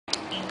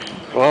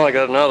Well, I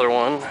got another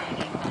one.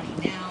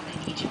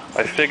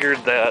 I figured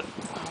that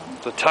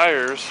the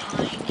tires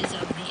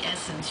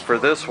for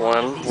this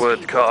one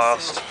would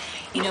cost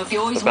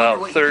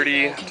about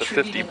 30 to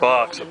 50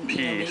 bucks a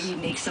piece.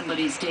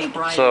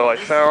 So I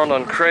found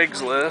on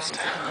Craigslist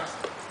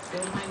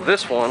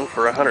this one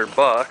for 100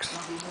 bucks,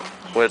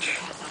 which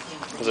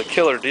is a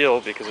killer deal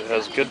because it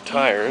has good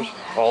tires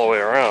all the way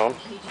around.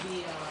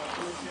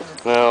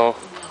 Now,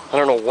 I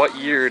don't know what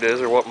year it is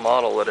or what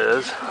model it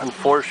is.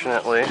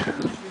 Unfortunately,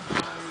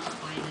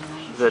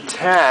 the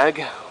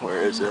tag,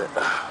 where is it,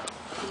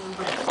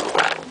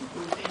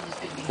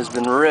 has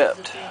been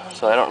ripped.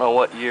 So I don't know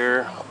what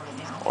year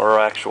or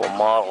actual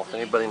model. If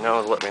anybody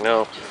knows, let me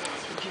know.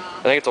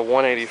 I think it's a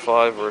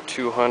 185 or a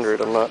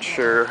 200, I'm not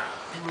sure.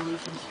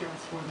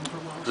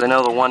 Because I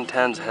know the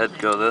 110s head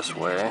go this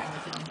way.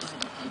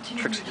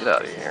 Trixie, get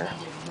out of here.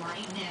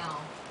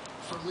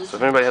 So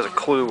if anybody has a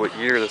clue what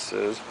year this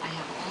is,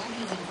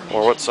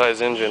 or what size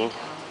engine,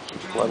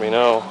 let me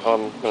know.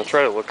 I'm going to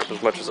try to look up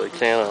as much as I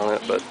can on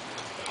it, but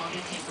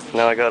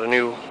now I got a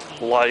new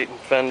light and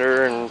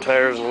fender and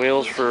tires and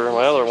wheels for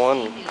my other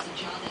one.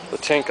 The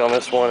tank on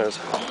this one is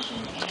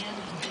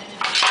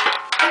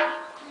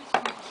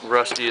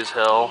rusty as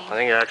hell. I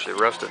think it actually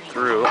rusted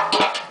through.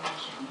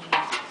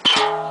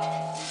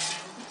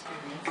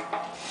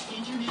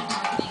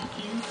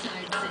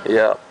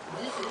 Yeah.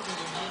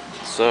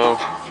 So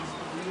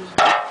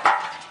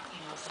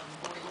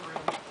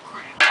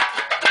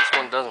this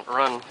one doesn't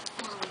run,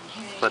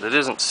 but it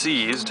isn't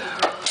seized.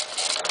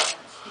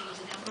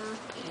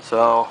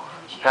 So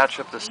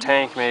patch up this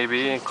tank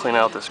maybe and clean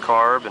out this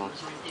carb and,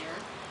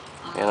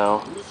 you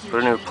know,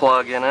 put a new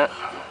plug in it.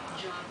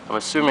 I'm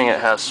assuming it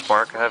has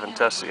spark. I haven't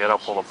tested yet. I'll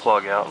pull the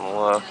plug out and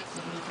look.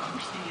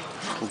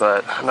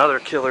 But another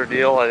killer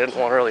deal. I didn't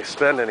want to really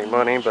spend any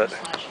money, but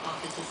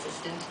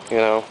you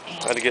know,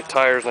 I had to get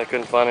tires and I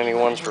couldn't find any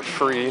ones for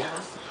free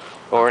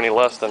or any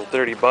less than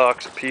 30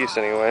 bucks a piece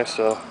anyway.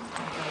 So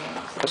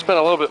I spent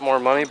a little bit more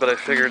money, but I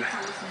figured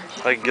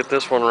I could get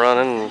this one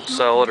running and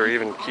sell it, or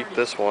even keep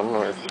this one,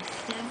 or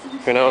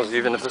who knows,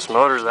 even if this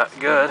motor's that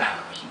good,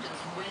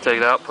 take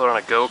it out, put it on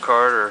a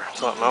go-kart or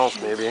something else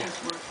maybe.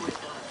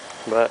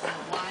 But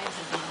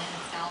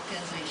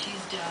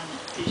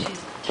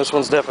this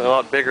one's definitely a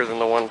lot bigger than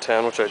the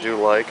 110, which I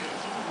do like.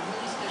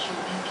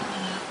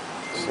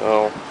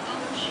 So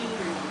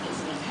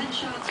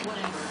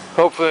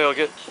hopefully I'll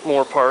get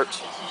more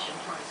parts,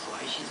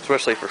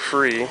 especially for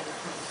free.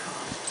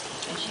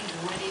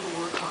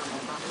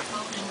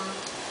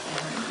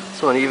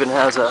 This one even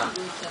has a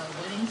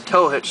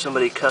tow hitch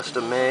somebody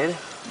custom made.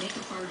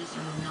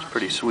 It's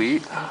pretty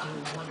sweet.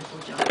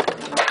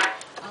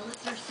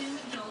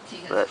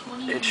 But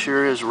it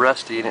sure is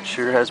rusty, and it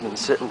sure has been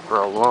sitting for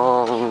a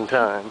long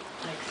time.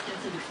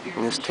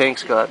 And this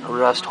tank's got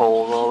rust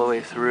holes all the way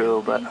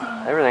through, but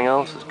everything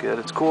else is good.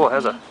 It's cool. It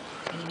has a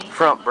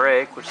front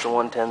brake, which the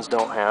 110s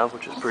don't have,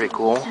 which is pretty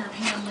cool.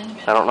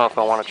 I don't know if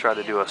I want to try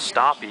to do a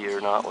stoppie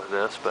or not with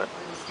this, but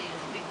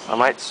I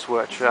might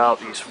switch out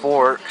these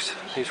forks.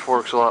 These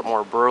forks are a lot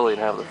more burly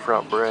and have the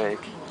front brake.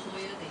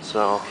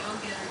 So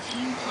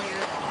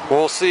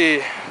we'll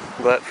see.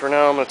 But for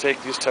now, I'm going to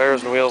take these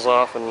tires and wheels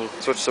off and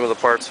switch some of the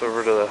parts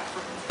over to the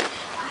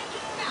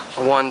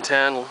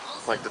 110,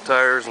 like the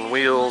tires and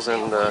wheels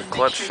and the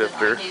clutch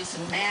shifter.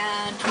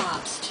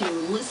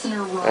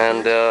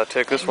 And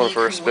take this one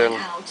for a spin,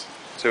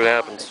 see what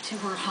happens.